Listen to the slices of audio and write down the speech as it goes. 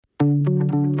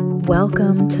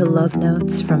Welcome to Love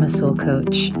Notes from a Soul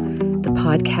Coach, the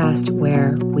podcast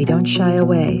where we don't shy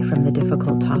away from the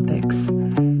difficult topics.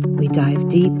 We dive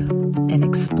deep and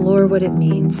explore what it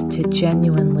means to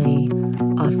genuinely,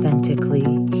 authentically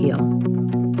heal.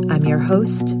 I'm your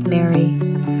host, Mary,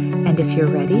 and if you're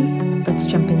ready, let's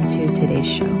jump into today's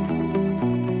show.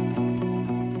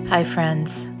 Hi,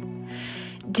 friends.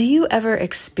 Do you ever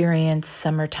experience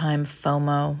summertime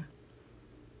FOMO?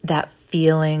 That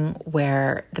feeling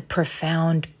where the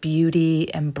profound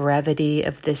beauty and brevity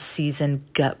of this season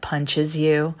gut punches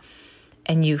you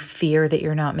and you fear that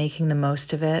you're not making the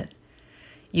most of it.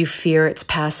 You fear it's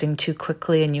passing too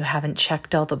quickly and you haven't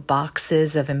checked all the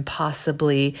boxes of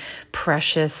impossibly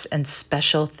precious and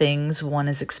special things one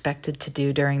is expected to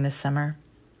do during the summer.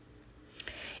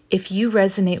 If you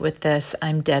resonate with this,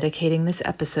 I'm dedicating this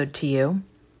episode to you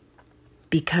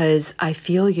because I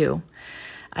feel you.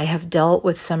 I have dealt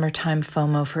with summertime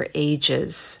FOMO for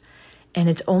ages, and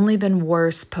it's only been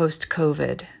worse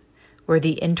post-COVID, where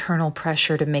the internal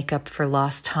pressure to make up for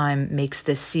lost time makes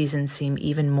this season seem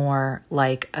even more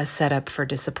like a setup for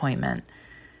disappointment.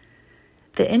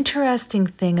 The interesting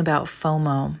thing about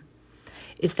FOMO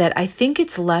is that I think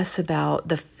it's less about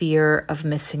the fear of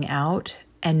missing out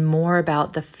and more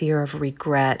about the fear of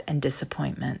regret and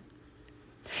disappointment.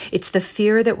 It's the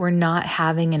fear that we're not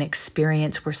having an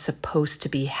experience we're supposed to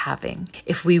be having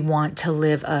if we want to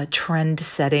live a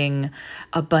trend-setting,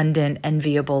 abundant,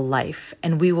 enviable life,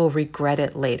 and we will regret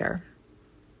it later.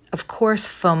 Of course,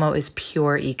 FOMO is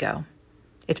pure ego.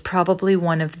 It's probably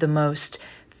one of the most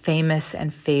famous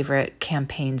and favorite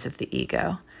campaigns of the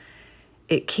ego.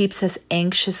 It keeps us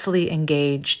anxiously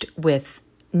engaged with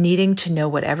needing to know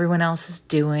what everyone else is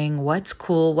doing, what's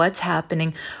cool, what's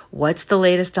happening, what's the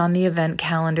latest on the event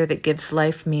calendar that gives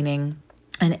life meaning.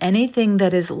 And anything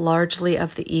that is largely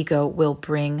of the ego will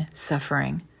bring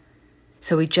suffering.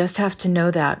 So we just have to know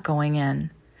that going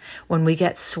in. When we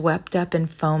get swept up in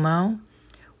FOMO,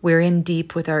 we're in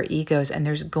deep with our egos and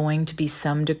there's going to be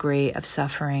some degree of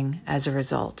suffering as a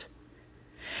result.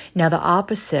 Now, the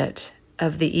opposite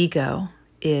of the ego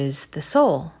is the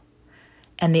soul.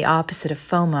 And the opposite of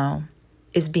FOMO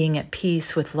is being at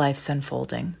peace with life's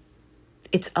unfolding.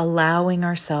 It's allowing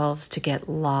ourselves to get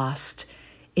lost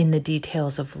in the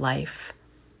details of life,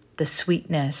 the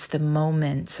sweetness, the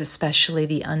moments, especially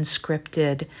the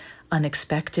unscripted,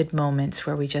 unexpected moments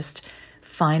where we just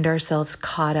find ourselves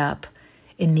caught up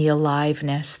in the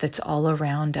aliveness that's all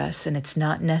around us. And it's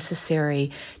not necessary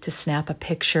to snap a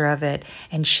picture of it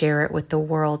and share it with the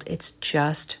world. It's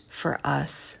just for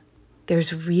us.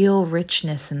 There's real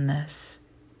richness in this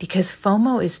because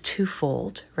FOMO is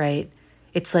twofold, right?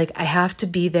 It's like I have to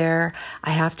be there, I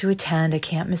have to attend, I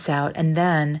can't miss out, and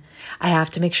then I have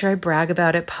to make sure I brag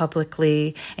about it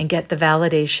publicly and get the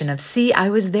validation of, see, I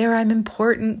was there, I'm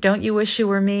important, don't you wish you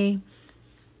were me?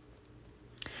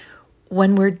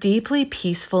 When we're deeply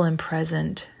peaceful and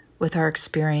present with our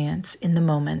experience in the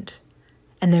moment,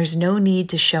 and there's no need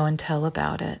to show and tell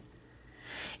about it,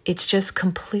 it's just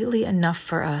completely enough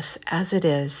for us as it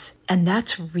is, and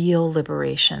that's real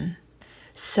liberation.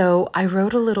 So I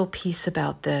wrote a little piece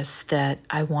about this that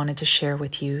I wanted to share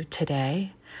with you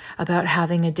today about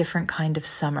having a different kind of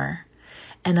summer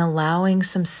and allowing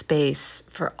some space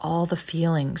for all the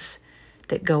feelings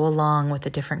that go along with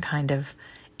a different kind of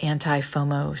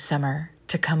anti-FOMO summer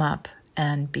to come up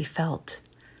and be felt.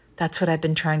 That's what I've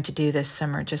been trying to do this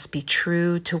summer, just be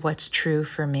true to what's true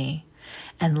for me.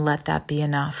 And let that be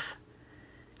enough.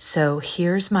 So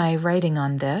here's my writing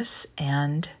on this.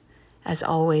 And as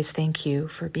always, thank you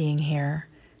for being here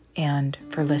and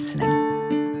for listening.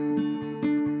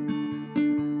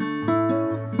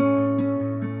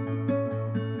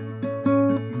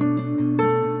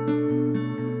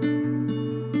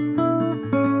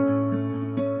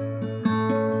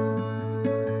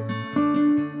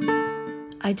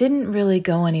 I didn't really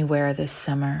go anywhere this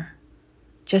summer.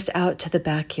 Just out to the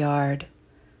backyard,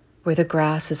 where the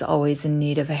grass is always in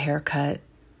need of a haircut,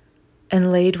 and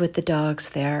laid with the dogs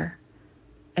there,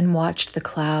 and watched the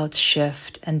clouds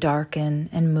shift and darken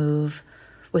and move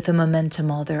with a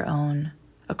momentum all their own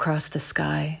across the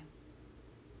sky.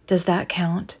 Does that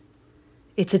count?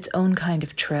 It's its own kind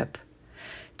of trip,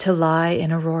 to lie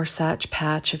in a Rorschach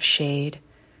patch of shade,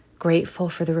 grateful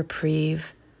for the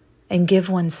reprieve, and give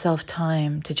oneself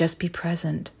time to just be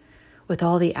present with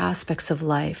all the aspects of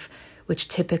life which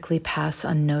typically pass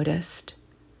unnoticed.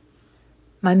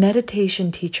 My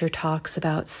meditation teacher talks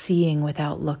about seeing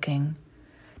without looking,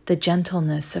 the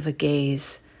gentleness of a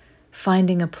gaze,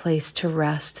 finding a place to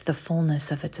rest the fullness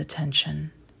of its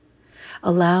attention,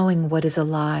 allowing what is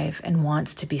alive and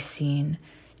wants to be seen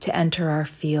to enter our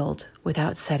field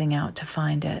without setting out to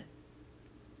find it.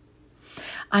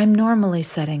 I'm normally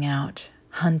setting out,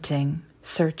 hunting,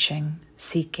 searching,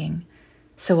 seeking,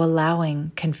 so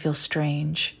allowing can feel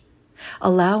strange.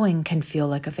 Allowing can feel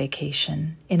like a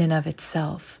vacation in and of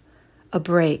itself, a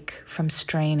break from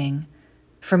straining,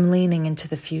 from leaning into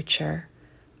the future,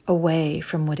 away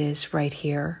from what is right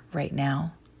here, right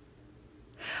now.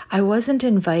 I wasn't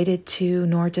invited to,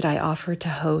 nor did I offer to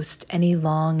host any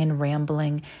long and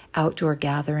rambling outdoor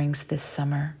gatherings this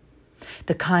summer,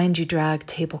 the kind you drag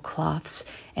tablecloths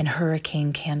and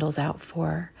hurricane candles out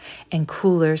for, and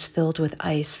coolers filled with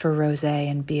ice for rosé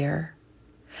and beer.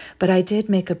 But I did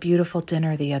make a beautiful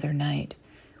dinner the other night,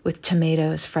 with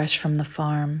tomatoes fresh from the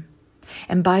farm.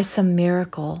 And by some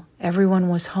miracle, everyone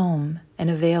was home and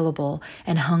available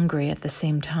and hungry at the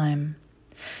same time.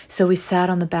 So we sat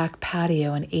on the back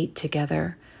patio and ate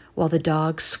together, while the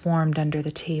dogs swarmed under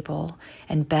the table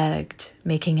and begged,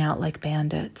 making out like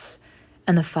bandits,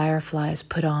 and the fireflies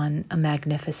put on a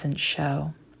magnificent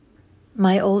show.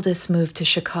 My oldest moved to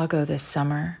Chicago this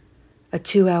summer, a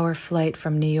 2-hour flight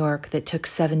from New York that took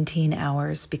 17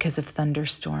 hours because of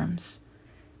thunderstorms.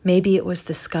 Maybe it was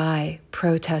the sky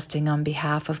protesting on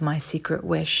behalf of my secret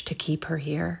wish to keep her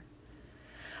here.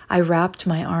 I wrapped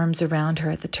my arms around her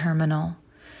at the terminal.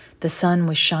 The sun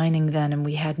was shining then, and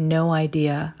we had no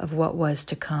idea of what was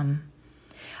to come.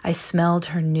 I smelled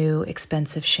her new,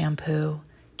 expensive shampoo,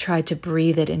 tried to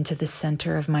breathe it into the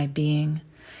center of my being,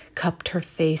 cupped her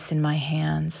face in my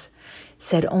hands,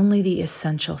 said only the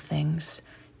essential things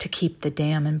to keep the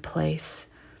dam in place,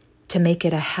 to make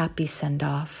it a happy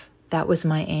send-off. That was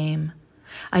my aim.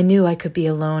 I knew I could be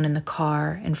alone in the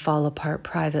car and fall apart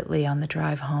privately on the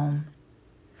drive home.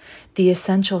 The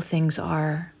essential things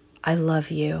are, I love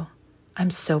you.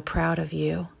 I'm so proud of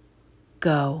you.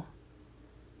 Go.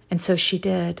 And so she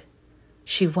did.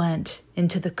 She went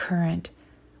into the current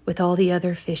with all the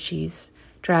other fishies,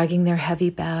 dragging their heavy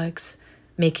bags,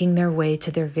 making their way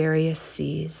to their various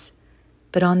seas.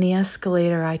 But on the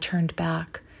escalator, I turned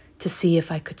back to see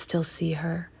if I could still see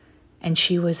her, and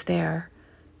she was there,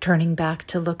 turning back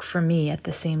to look for me at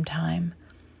the same time.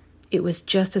 It was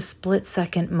just a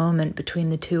split-second moment between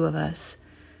the two of us,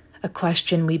 a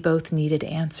question we both needed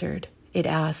answered. It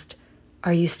asked,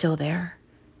 "Are you still there?"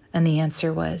 And the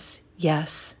answer was,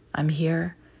 "Yes, I'm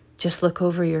here. Just look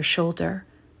over your shoulder.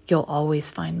 You'll always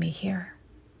find me here."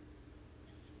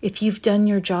 If you've done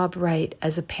your job right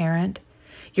as a parent,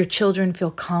 your children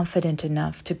feel confident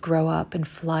enough to grow up and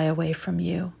fly away from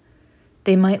you.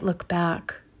 They might look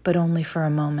back, but only for a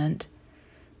moment.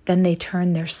 Then they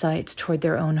turn their sights toward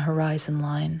their own horizon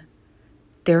line,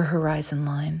 their horizon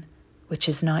line, which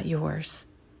is not yours.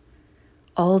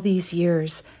 All these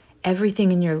years,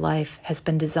 everything in your life has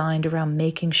been designed around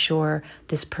making sure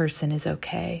this person is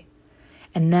okay.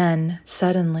 And then,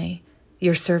 suddenly,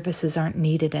 your services aren't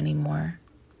needed anymore.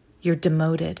 You're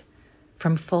demoted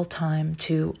from full-time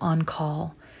to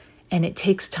on-call, and it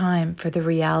takes time for the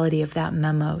reality of that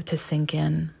memo to sink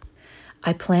in.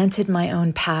 I planted my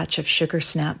own patch of sugar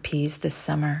snap peas this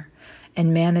summer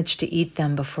and managed to eat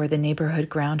them before the neighborhood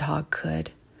groundhog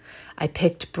could. I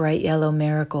picked bright yellow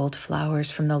marigold flowers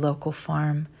from the local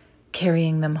farm,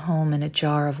 carrying them home in a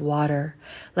jar of water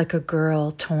like a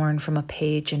girl torn from a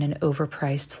page in an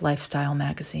overpriced lifestyle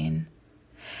magazine.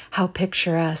 How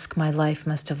picturesque my life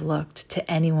must have looked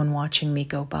to anyone watching me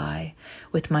go by,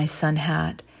 with my sun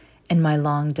hat and my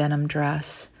long denim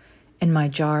dress and my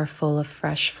jar full of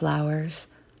fresh flowers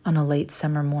on a late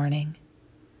summer morning.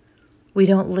 We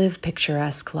don't live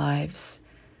picturesque lives.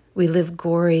 We live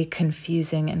gory,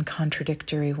 confusing, and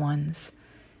contradictory ones.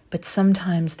 But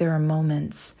sometimes there are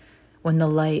moments when the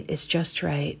light is just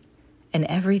right and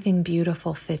everything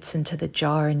beautiful fits into the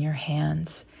jar in your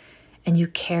hands, and you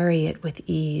carry it with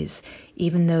ease,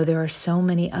 even though there are so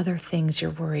many other things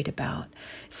you're worried about,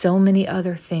 so many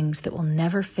other things that will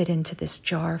never fit into this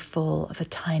jar full of a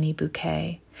tiny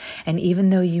bouquet. And even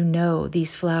though you know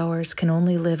these flowers can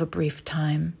only live a brief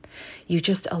time, you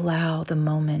just allow the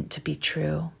moment to be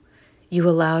true. You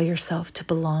allow yourself to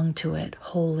belong to it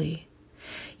wholly.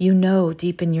 You know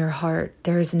deep in your heart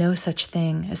there is no such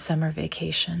thing as summer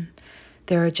vacation.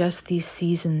 There are just these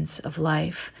seasons of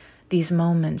life, these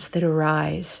moments that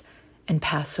arise and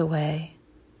pass away,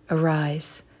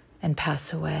 arise and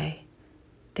pass away.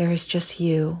 There is just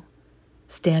you,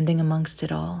 standing amongst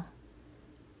it all,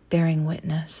 bearing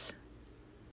witness.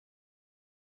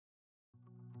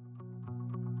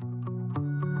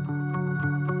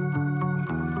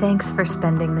 Thanks for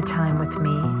spending the time with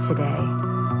me today.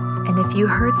 And if you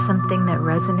heard something that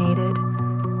resonated,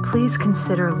 please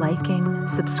consider liking,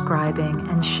 subscribing,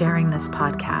 and sharing this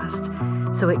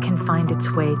podcast so it can find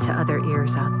its way to other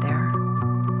ears out there.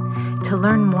 To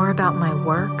learn more about my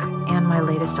work and my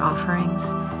latest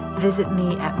offerings, visit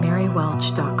me at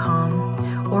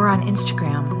marywelch.com or on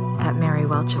Instagram at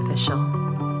marywelchofficial.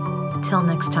 Till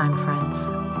next time,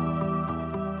 friends.